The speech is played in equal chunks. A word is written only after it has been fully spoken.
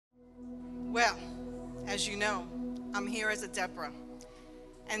Well, as you know, I'm here as a Deborah.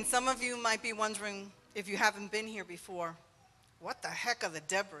 And some of you might be wondering, if you haven't been here before, what the heck are the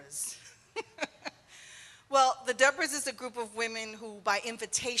Deborahs? Well, the Deborahs is a group of women who, by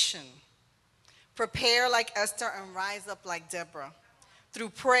invitation, prepare like Esther and rise up like Deborah through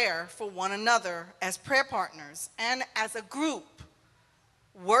prayer for one another as prayer partners and as a group,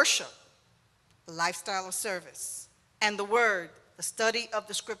 worship, lifestyle of service, and the word, the study of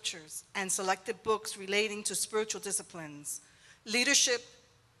the scriptures, and selected books relating to spiritual disciplines, leadership,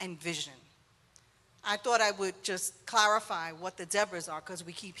 and vision. I thought I would just clarify what the Deborahs are, because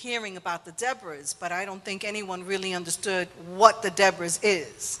we keep hearing about the Deborahs, but I don't think anyone really understood what the Deborahs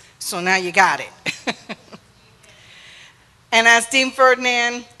is. So now you got it. And as Dean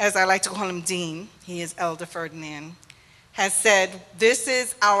Ferdinand, as I like to call him Dean, he is Elder Ferdinand, has said, this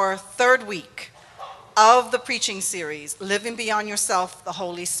is our third week of the preaching series, Living Beyond Yourself, the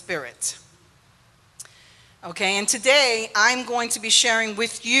Holy Spirit. Okay, and today I'm going to be sharing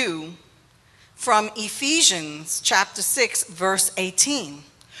with you from Ephesians chapter 6, verse 18,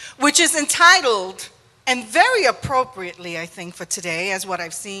 which is entitled, and very appropriately, I think, for today, as what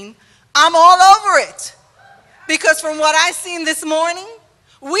I've seen, I'm all over it. Because from what I've seen this morning,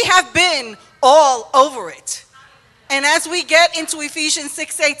 we have been all over it. And as we get into Ephesians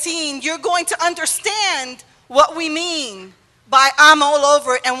 6:18, you're going to understand what we mean by I'm all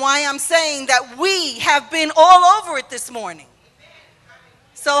over it and why I'm saying that we have been all over it this morning.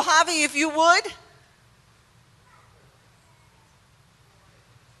 So Javi, if you would.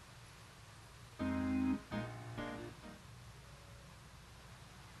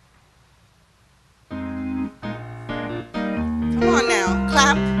 Come on now,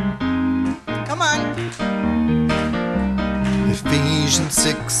 clap. Come on. Ephesians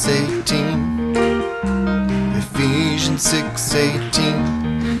 6:18. Ephesians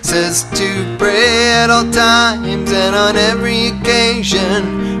 6:18 says to pray at all times and on every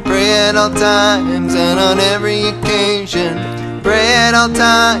occasion. Pray at all times and on every occasion. Pray at all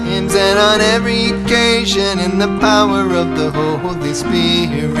times and on every occasion in the power of the Holy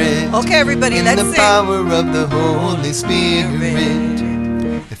Spirit. Okay, everybody, let's sing. In the power of the Holy Spirit.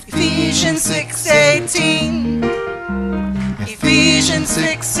 Ephesians 6:18. Ephesians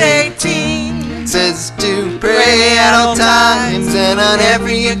 6:18 says to pray at all times and on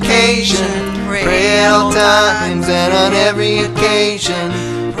every occasion. Pray at all times and on every occasion.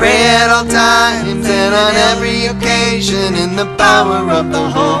 Pray at all times and on every occasion in the power of the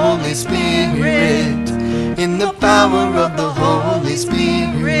Holy Spirit. In the power of the Holy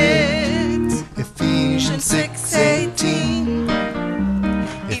Spirit. Ephesians 6:18.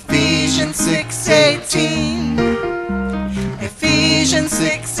 Ephesians 6:18. Ephesians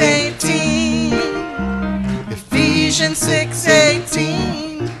 6:18. Ephesians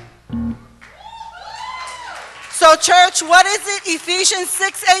 6:18. So church, what is it? Ephesians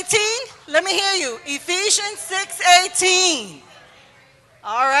 6:18? Let me hear you. Ephesians 6:18.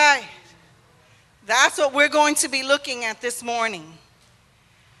 All right. That's what we're going to be looking at this morning.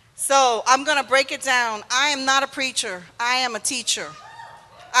 So I'm going to break it down. I am not a preacher. I am a teacher.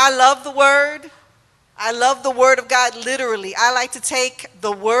 I love the word. I love the word of God literally. I like to take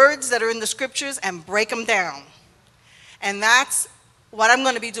the words that are in the scriptures and break them down. And that's what I'm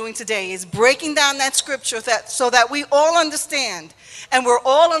going to be doing today, is breaking down that scripture so that we all understand and we're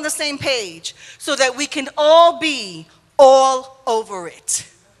all on the same page, so that we can all be all over it.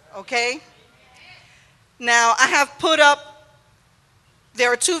 Okay? Now, I have put up,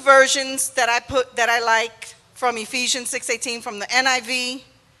 there are two versions that I like from Ephesians 6:18 from the NIV.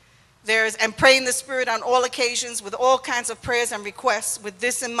 And pray in the Spirit on all occasions with all kinds of prayers and requests. With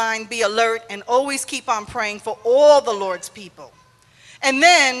this in mind, be alert and always keep on praying for all the Lord's people. And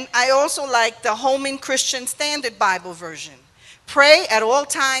then I also like the Holman Christian Standard Bible version. Pray at all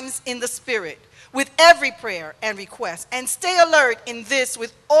times in the Spirit with every prayer and request. And stay alert in this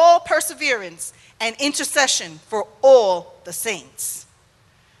with all perseverance and intercession for all the saints.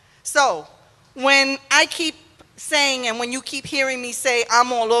 So when I keep saying, and when you keep hearing me say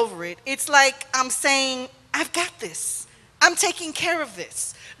I'm all over it, it's like I'm saying I've got this. I'm taking care of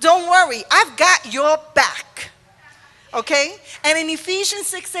this. Don't worry, I've got your back. Okay? And in Ephesians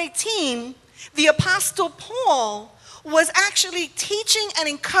 6:18, the Apostle Paul was actually teaching and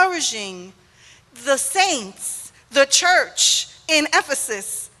encouraging the saints, the church in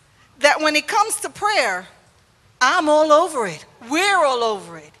Ephesus, that when it comes to prayer, I'm all over it. We're all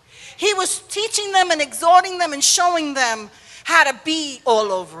over it. He was teaching them and exhorting them and showing them how to be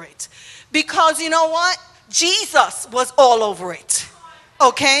all over it. Because you know what? Jesus was all over it.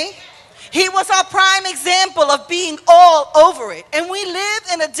 Okay? He was our prime example of being all over it. And we live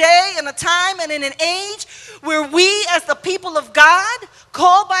in a day and a time and in an age where we as the people of God,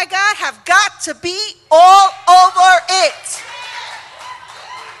 called by God, have got to be all over it.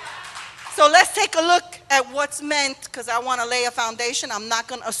 So let's take a look at what's meant, because I want to lay a foundation. I'm not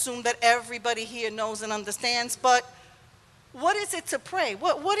going to assume that everybody here knows and understands, but what is it to pray?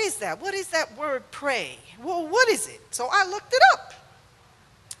 What is that? What is that word pray? Well, what is it? So I looked it up.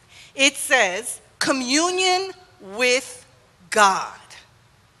 It says communion with God.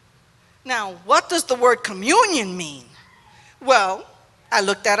 Now, what does the word communion mean? Well, I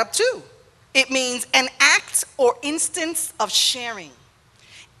looked that up too. It means an act or instance of sharing,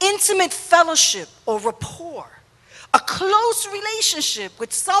 intimate fellowship or rapport, a close relationship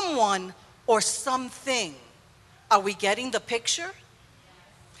with someone or something. Are we getting the picture?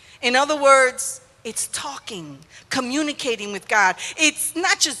 In other words, it's talking, communicating with God. It's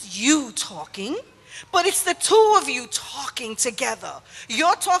not just you talking, but it's the two of you talking together.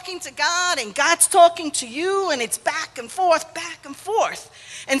 You're talking to God and God's talking to you, and it's back and forth, back and forth.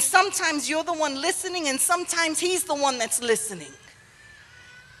 And sometimes you're the one listening and sometimes he's the one that's listening.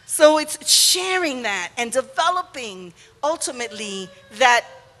 So it's sharing that and developing ultimately that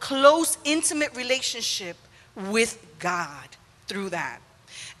close, intimate relationship with God through that.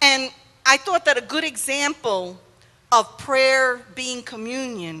 And I thought that a good example of prayer being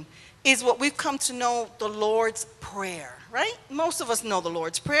communion is what we've come to know, the Lord's Prayer, right? Most of us know the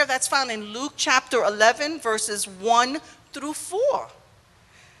Lord's Prayer. That's found in Luke chapter 11, verses 1 through 4.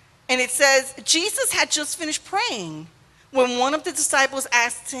 And it says, Jesus had just finished praying when one of the disciples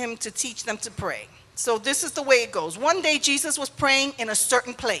asked him to teach them to pray. So this is the way it goes. One day Jesus was praying in a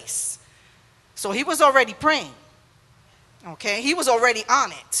certain place. So he was already praying. Okay, he was already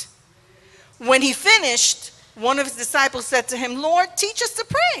on it. When he finished, one of his disciples said to him, Lord, teach us to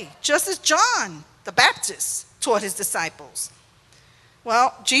pray, just as John the Baptist taught his disciples.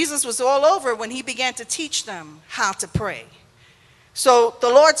 Well, Jesus was all over when he began to teach them how to pray. So the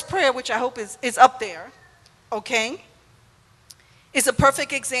Lord's Prayer, which I hope is up there, okay, is a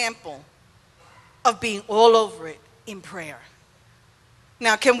perfect example of being all over it in prayer.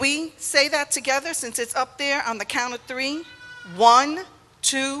 Now, can we say that together since it's up there on the count of 3? 1,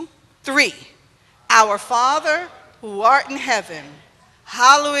 2, 3. Our Father, who art in heaven,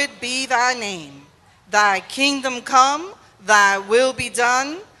 hallowed be thy name. Thy kingdom come, thy will be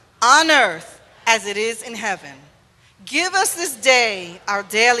done, on earth as it is in heaven. Give us this day our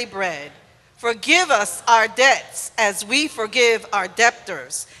daily bread. Forgive us our debts as we forgive our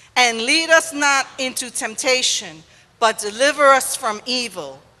debtors. And lead us not into temptation, but deliver us from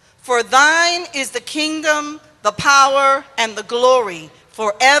evil. For thine is the kingdom, the power, and the glory,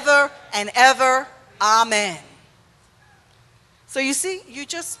 forever and ever. Amen. So you see, you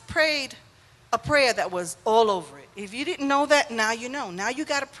just prayed a prayer that was all over it. If you didn't know that, now you know. Now you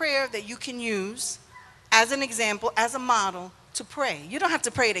got a prayer that you can use as an example, as a model to pray. You don't have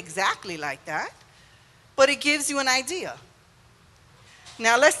to pray it exactly like that, but it gives you an idea.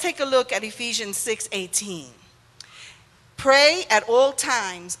 Now let's take a look at Ephesians 6:18. Pray at all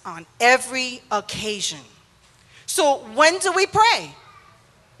times on every occasion. So when do we pray?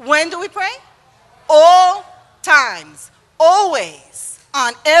 When do we pray? All times, always,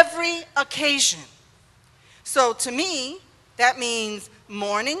 on every occasion. So to me, that means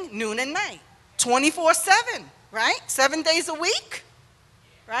morning, noon, and night. 24/7, right? 7 days a week,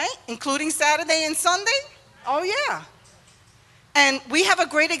 right? Including Saturday and Sunday. Oh yeah. And we have a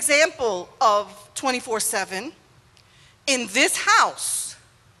great example of 24/7. In this house,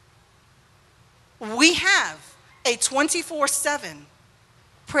 we have a 24/7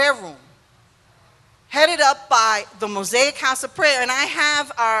 prayer room headed up by the Mosaic House of Prayer. And I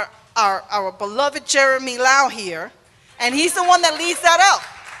have our beloved Jeremy Lau here, and he's the one that leads that up.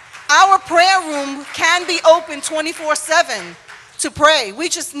 Our prayer room can be open 24/7 to pray. We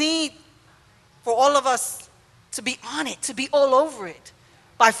just need for all of us to be on it, to be all over it,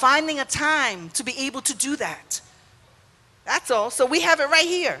 by finding a time to be able to do that. That's all. So we have it right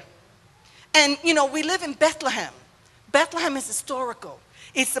here. And, you know, we live in Bethlehem. Bethlehem is historical.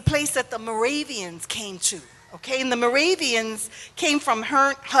 It's the place that the Moravians came to, okay? And the Moravians came from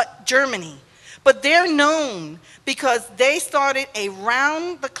Herrnhut, Germany. But they're known because they started a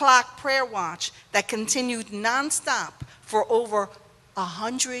round-the-clock prayer watch that continued nonstop for over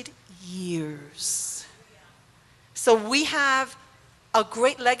 100 years. So we have a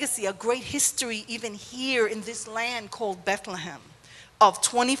great legacy, a great history even here in this land called Bethlehem of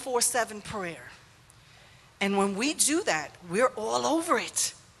 24/7 prayer. And when we do that, we're all over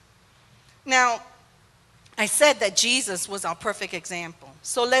it. Now, I said that Jesus was our perfect example.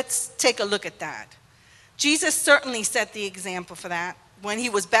 So let's take a look at that. Jesus certainly set the example for that. When he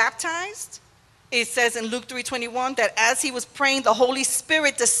was baptized, it says in Luke 3:21 that as he was praying, the Holy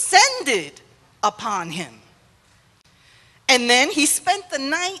Spirit descended upon him. And then he spent the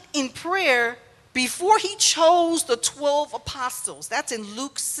night in prayer before he chose the 12 apostles. That's in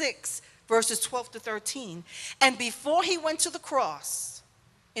Luke 6, verses 12 to 13. And before he went to the cross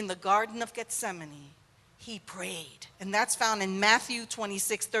in the Garden of Gethsemane, he prayed. And that's found in Matthew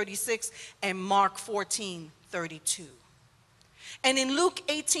 26:36 and Mark 14:32. And in Luke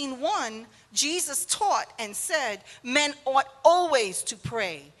 18:1, Jesus taught and said, men ought always to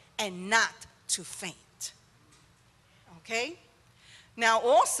pray and not to faint. Okay? Now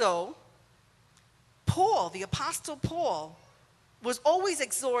also, Paul, the Apostle Paul, was always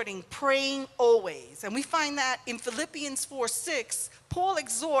exhorting, praying always. And we find that in Philippians 4:6, Paul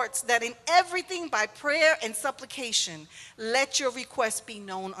exhorts that in everything by prayer and supplication, let your requests be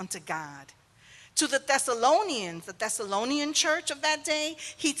known unto God. To the Thessalonians, the Thessalonian church of that day,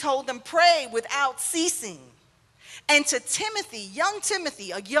 he told them, pray without ceasing. And to Timothy,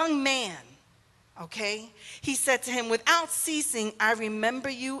 a young man, okay, he said to him, without ceasing, I remember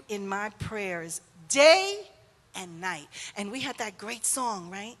you in my prayers day and night. And we had that great song,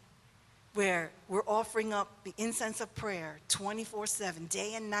 right? Where we're offering up the incense of prayer 24/7,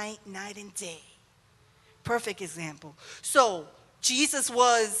 day and night, night and day. Perfect example. So Jesus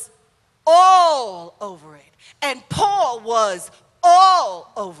was all over it. And Paul was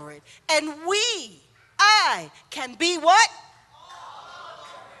all over it. And I can be what?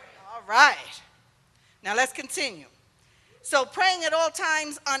 All right. Now let's continue. So praying at all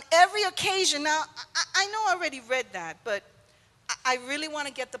times on every occasion. Now, I know I already read that, but I really want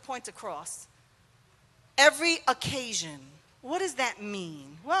to get the point across. Every occasion. What does that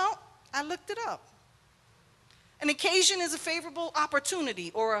mean? Well, I looked it up. An occasion is a favorable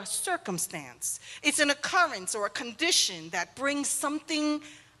opportunity or a circumstance. It's an occurrence or a condition that brings something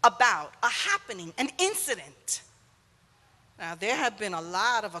about, a happening, an incident. Now, there have been a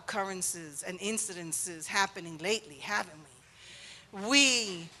lot of occurrences and incidences happening lately, haven't we?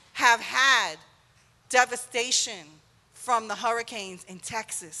 We have had devastation from the hurricanes in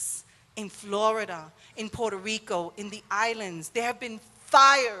Texas, in Florida, in Puerto Rico, in the islands. There have been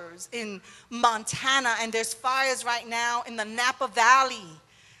fires in Montana, and there's fires right now in the Napa Valley,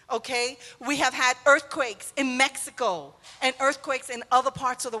 okay? We have had earthquakes in Mexico and earthquakes in other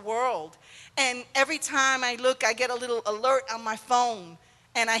parts of the world. And every time I look, I get a little alert on my phone,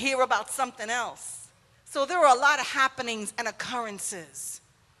 and I hear about something else. So there are a lot of happenings and occurrences.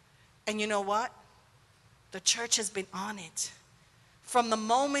 And you know what? The church has been on it. From the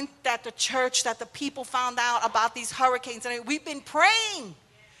moment that the people found out about these hurricanes, and we've been praying.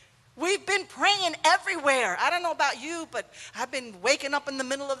 We've been praying everywhere. I don't know about you, but I've been waking up in the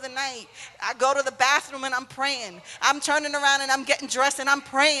middle of the night. I go to the bathroom and I'm praying. I'm turning around and I'm getting dressed and I'm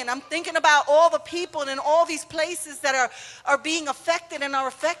praying. I'm thinking about all the people in all these places that are being affected and are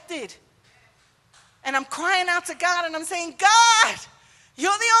affected. And I'm crying out to God and I'm saying, God,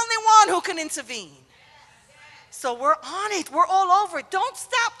 you're the only one who can intervene. So we're on it. We're all over it. Don't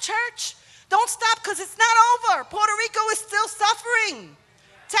stop, church. Don't stop, because it's not over. Puerto Rico is still suffering.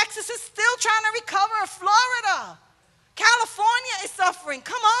 Texas is still trying to recover. Florida. California is suffering.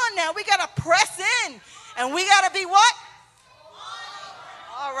 Come on now. We got to press in. And we got to be what?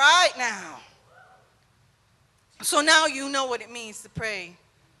 All right now. So now you know what it means to pray,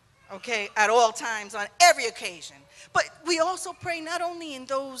 okay, at all times, on every occasion. But we also pray not only in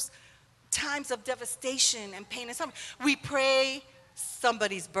those times of devastation and pain and suffering. We pray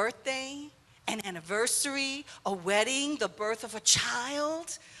somebody's birthday, an anniversary, a wedding, the birth of a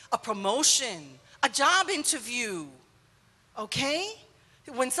child, a promotion, a job interview, okay?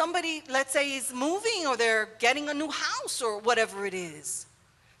 When somebody, let's say, is moving or they're getting a new house or whatever it is.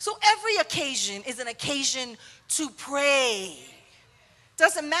 So every occasion is an occasion to pray.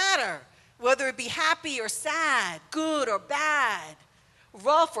 Doesn't matter whether it be happy or sad, good or bad,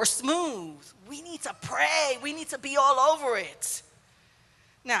 rough or smooth. We need to pray. We need to be all over it.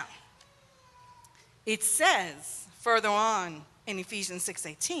 Now, it says further on in Ephesians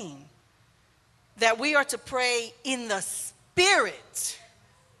 6:18 that we are to pray in the Spirit.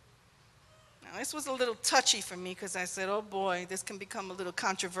 Now, this was a little touchy for me because I said, oh boy, this can become a little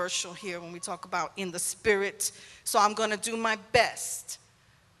controversial here when we talk about in the Spirit. So I'm going to do my best.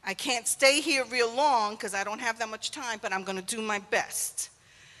 I can't stay here real long because I don't have that much time, but I'm going to do my best.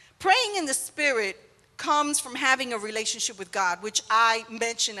 Praying in the Spirit comes from having a relationship with God, which I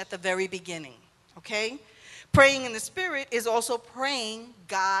mentioned at the very beginning, okay? Praying in the Spirit is also praying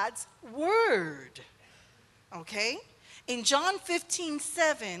God's word, okay? In John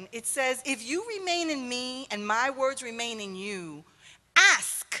 15:7, it says, if you remain in me and my words remain in you,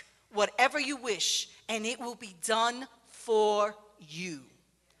 ask whatever you wish, and it will be done for you.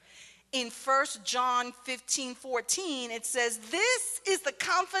 In 1 John 15:14, it says, this is the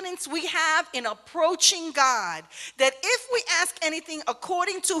confidence we have in approaching God, that if we ask anything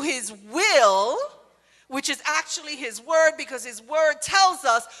according to his will, which is actually his word, because his word tells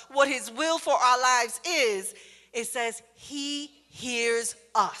us what his will for our lives is, it says he hears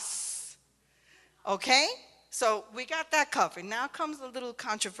us. Okay? So we got that covered. Now comes the little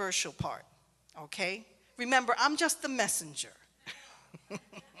controversial part. Okay? Remember, I'm just the messenger.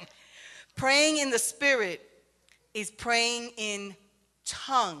 Praying in the Spirit is praying in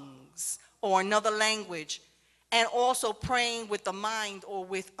tongues or another language, and also praying with the mind or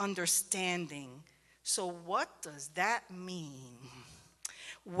with understanding. So what does that mean?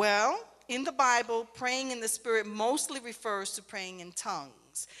 Well, in the Bible, praying in the Spirit mostly refers to praying in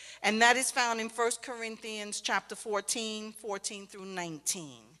tongues. And that is found in 1 Corinthians chapter 14 through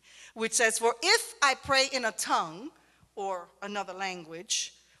 19, which says, for if I pray in a tongue or another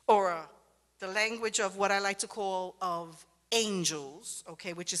language, or the language of what I like to call of angels,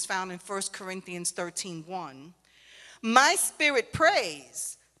 okay, which is found in 1 Corinthians 13:1, my spirit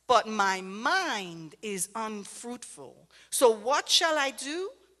prays, but my mind is unfruitful. So what shall I do?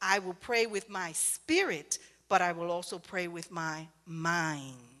 I will pray with my spirit, but I will also pray with my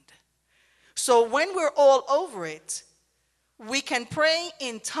mind. So when we're all over it, we can pray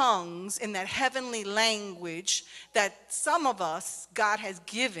in tongues, in that heavenly language that some of us, God has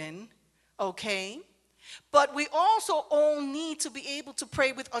given, okay? But we also all need to be able to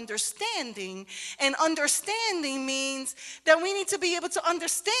pray with understanding. And understanding means that we need to be able to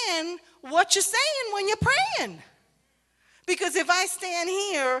understand what you're saying when you're praying. Because if I stand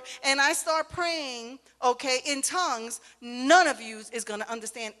here and I start praying, okay, in tongues, none of you is going to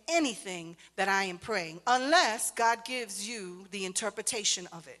understand anything that I am praying unless God gives you the interpretation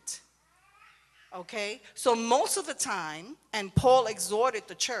of it. Okay, so most of the time, and Paul exhorted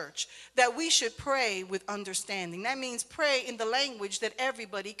the church, that we should pray with understanding. That means pray in the language that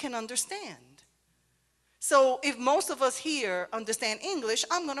everybody can understand. So if most of us here understand English,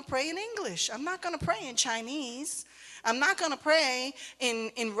 I'm going to pray in English. I'm not going to pray in Chinese. I'm not going to pray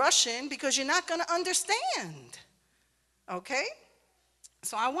in Russian, because you're not going to understand. Okay?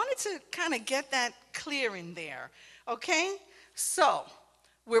 So I wanted to kind of get that clear in there. Okay? So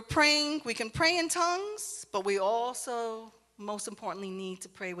we're praying, we can pray in tongues, but we also, most importantly, need to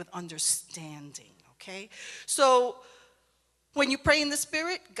pray with understanding, okay? So when you pray in the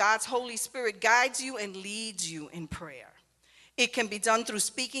Spirit, God's Holy Spirit guides you and leads you in prayer. It can be done through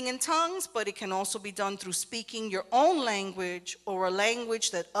speaking in tongues, but it can also be done through speaking your own language or a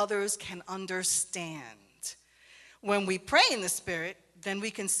language that others can understand. When we pray in the Spirit, then we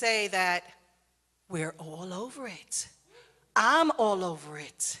can say that we're all over it. I'm all over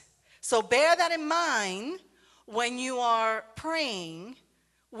it. So bear that in mind when you are praying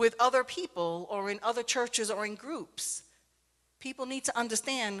with other people or in other churches or in groups. People need to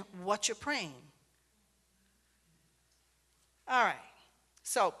understand what you're praying. All right.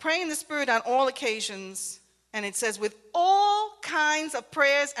 So praying in the Spirit on all occasions, and it says with all kinds of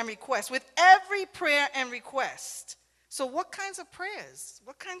prayers and requests, with every prayer and request. So what kinds of prayers?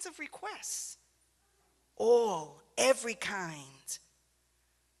 What kinds of requests? All, every kind.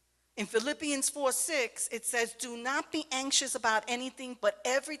 In Philippians 4:6, it says, do not be anxious about anything, but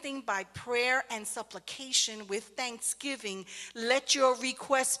everything by prayer and supplication with thanksgiving. Let your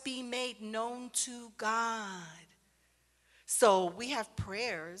requests be made known to God. So we have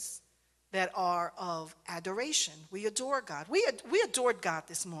prayers that are of adoration. We adore God. We adored God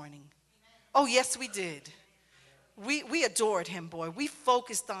this morning. Oh, yes, we did. We adored him, boy. We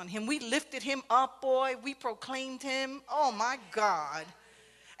focused on him. We lifted him up, boy. We proclaimed him. Oh, my God.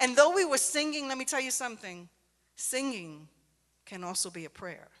 And though we were singing, let me tell you something. Singing can also be a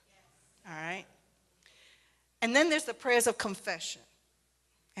prayer. All right? And then there's the prayers of confession.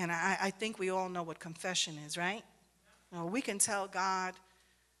 And I think we all know what confession is, right? Well, we can tell God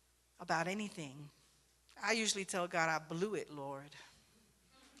about anything. I usually tell God, I blew it, Lord.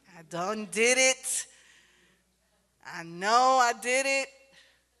 I done did it. I know I did it.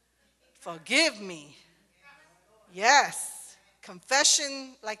 Forgive me. Yes.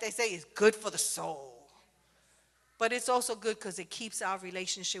 Confession, like they say, is good for the soul. But it's also good because it keeps our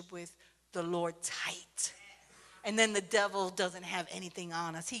relationship with the Lord tight. And then the devil doesn't have anything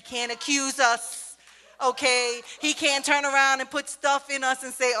on us. He can't accuse us Okay, he can't turn around and put stuff in us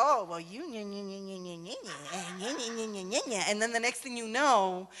and say, oh, well, you, and then the next thing you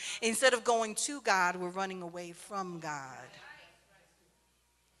know, instead of going to God, we're running away from God.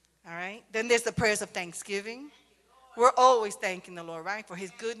 All right? Then there's the prayers of thanksgiving. We're always thanking the Lord, right? For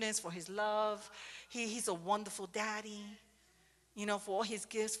his goodness, for his love. He's a wonderful daddy. You know, for all his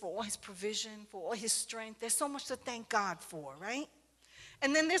gifts, for all his provision, for all his strength. There's so much to thank God for, right?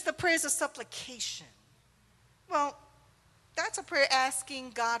 And then there's the prayers of supplication. Well, that's a prayer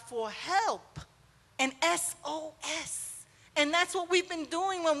asking God for help, an SOS. And that's what we've been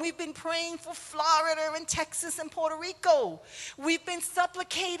doing when we've been praying for Florida and Texas and Puerto Rico. We've been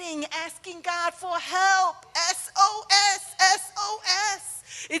supplicating, asking God for help. SOS,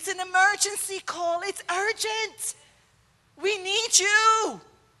 SOS. It's an emergency call. It's urgent. We need you.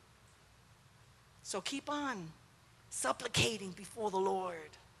 So keep on supplicating before the Lord.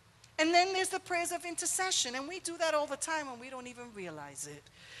 And then there's the prayers of intercession, and we do that all the time and we don't even realize it.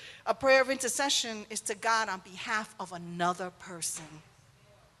 A prayer of intercession is to God on behalf of another person.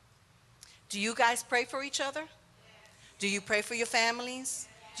 Do you guys pray for each other? Do you pray for your families?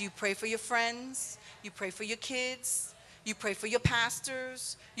 Do you pray for your friends? You pray for your kids? You pray for your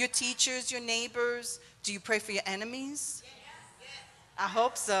pastors, your teachers, your neighbors? Do you pray for your enemies? I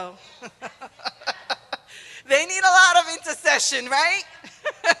hope so. They need a lot of intercession, right?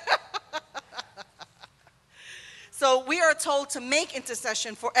 So we are told to make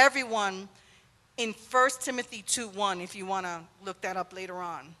intercession for everyone in 1 Timothy 2:1, if you want to look that up later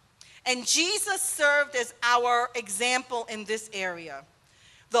on. And Jesus served as our example in this area.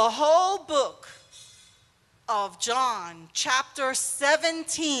 The whole book of John, chapter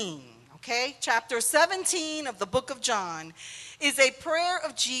 17, okay? Chapter 17 of the book of John is a prayer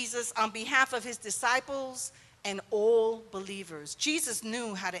of Jesus on behalf of his disciples and all believers. Jesus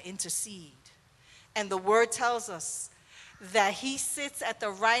knew how to intercede. And the word tells us that he sits at the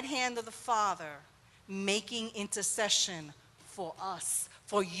right hand of the Father making intercession for us,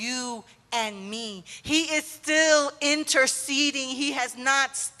 for you and me. He is still interceding. He has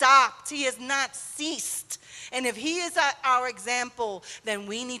not stopped. He has not ceased. And if he is our example, then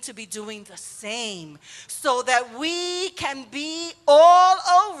we need to be doing the same so that we can be all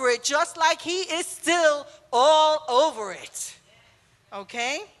over it, just like he is still all over it.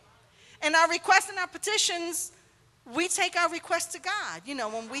 Okay? And our requests and our petitions, we take our requests to God. You know,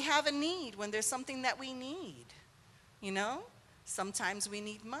 when we have a need, when there's something that we need, you know, sometimes we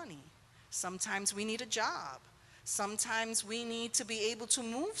need money. Sometimes we need a job. Sometimes we need to be able to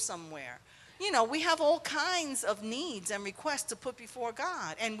move somewhere. You know, we have all kinds of needs and requests to put before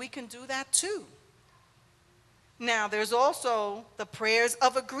God, and we can do that too. Now, there's also the prayers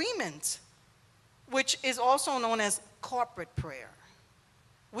of agreement, which is also known as corporate prayer.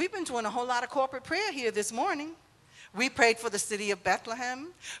 We've been doing a whole lot of corporate prayer here this morning. We prayed for the city of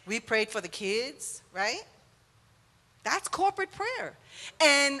Bethlehem. We prayed for the kids, right? That's corporate prayer.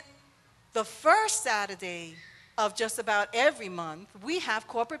 And the first Saturday of just about every month, we have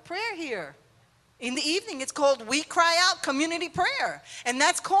corporate prayer here. In the evening, it's called We Cry Out Community Prayer. And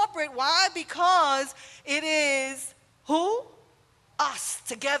that's corporate. Why? Because it is who? Us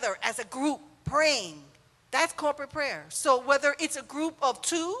together as a group praying. That's corporate prayer. So whether it's a group of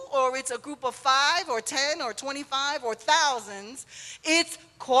 2 or it's a group of 5 or 10 or 25 or thousands, it's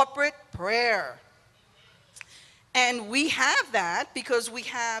corporate prayer. And we have that because we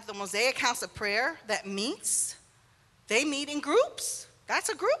have the Mosaic House of Prayer that meets. They meet in groups. That's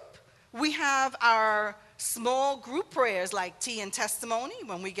a group. We have our small group prayers like Tea and Testimony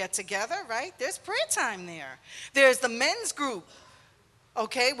when we get together, right? There's prayer time there. There's the men's group,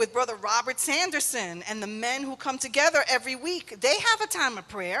 okay, with Brother Robert Sanderson and the men who come together every week. They have a time of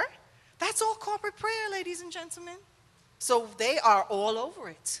prayer. That's all corporate prayer, ladies and gentlemen. So they are all over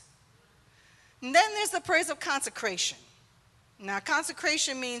it. And then there's the prayers of consecration. Now,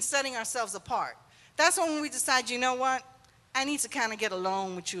 consecration means setting ourselves apart. That's when we decide, you know what? I need to kind of get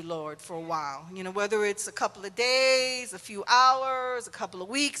alone with you, Lord, for a while. You know, whether it's a couple of days, a few hours, a couple of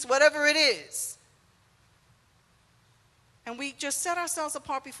weeks, whatever it is. And we just set ourselves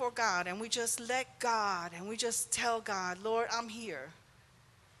apart before God, and we just let God, and we just tell God, Lord, I'm here.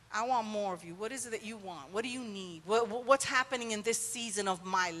 I want more of you. What is it that you want? What do you need? What's happening in this season of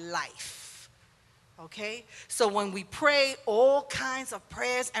my life? Okay? So when we pray all kinds of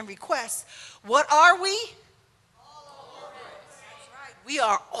prayers and requests, what are we? We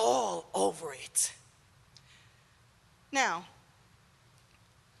are all over it. Now,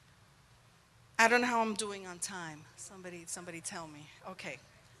 I don't know how I'm doing on time. Somebody tell me. Okay.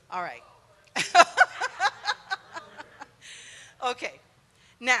 All right. Okay.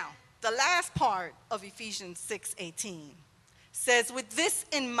 Now, the last part of Ephesians 6:18 says, with this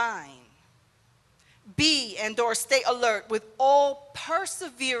in mind, be and/or stay alert with all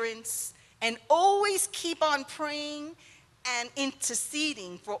perseverance and always keep on praying and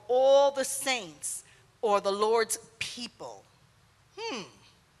interceding for all the saints or the Lord's people.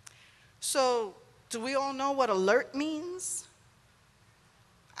 So, do we all know what alert means?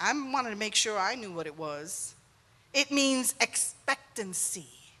 I wanted to make sure I knew what it was. It means expectancy.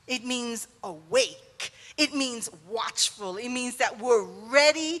 It means awake. It means watchful. It means that we're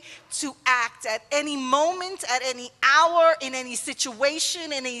ready to act at any moment, at any hour, in any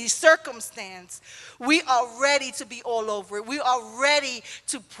situation, in any circumstance. We are ready to be all over it. We are ready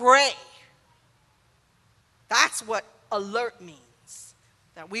to pray. That's what alert means.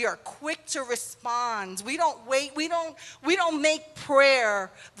 That we are quick to respond. We don't wait. We don't make prayer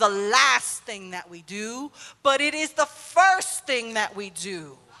the last thing that we do, but it is the first thing that we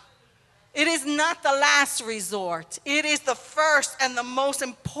do. It is not the last resort. It is the first and the most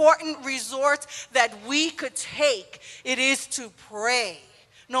important resort that we could take. It is to pray,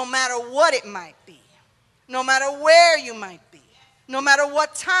 no matter what it might be, no matter where you might be, no matter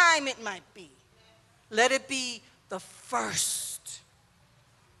what time it might be. Let it be the first.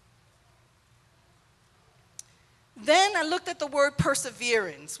 Then I looked at the word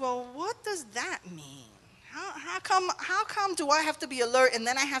perseverance. Well, what does that mean? How come do I have to be alert and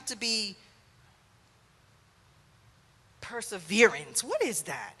then I have to be perseverance? What is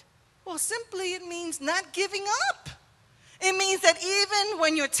that? Well, simply it means not giving up. It means that even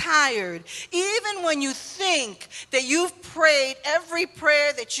when you're tired, even when you think that you've prayed every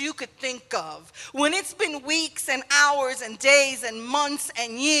prayer that you could think of, when it's been weeks and hours and days and months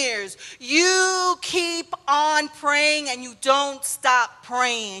and years, you keep on praying and you don't stop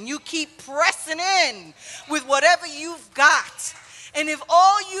praying. You keep pressing in with whatever you've got. And if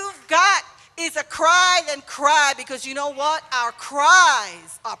all you've got is a cry, then cry, because you know what? Our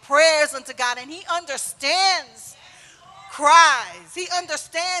cries are prayers unto God, and He understands cries. He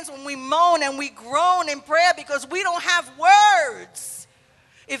understands when we moan and we groan in prayer because we don't have words.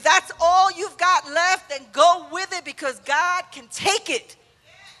 If that's all you've got left, then go with it, because God can take it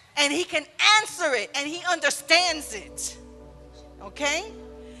and He can answer it and He understands it. Okay?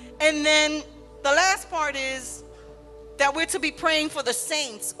 And then the last part is that we're to be praying for the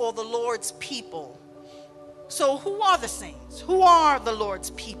saints or the Lord's people. So who are the saints? Who are the Lord's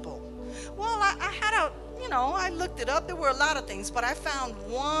people? Well, I looked it up. There were a lot of things, but I found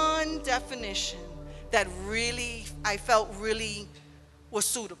one definition that I felt really was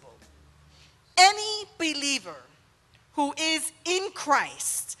suitable. Any believer who is in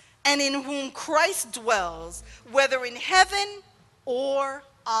Christ and in whom Christ dwells, whether in heaven or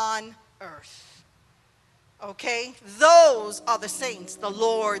on earth. Okay? Those are the saints, the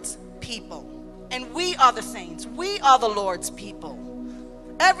Lord's people. And we are the saints. We are the Lord's people.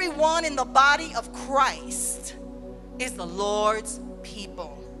 Everyone in the body of Christ is the Lord's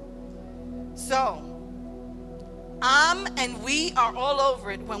people. So, and we are all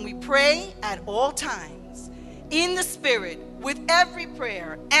over it when we pray at all times, in the Spirit, with every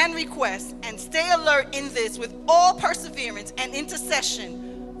prayer and request, and stay alert in this with all perseverance and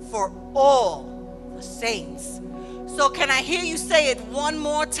intercession for all the saints. So can I hear you say it one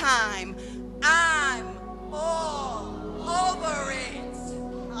more time? I'm all over it.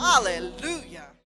 Hallelujah.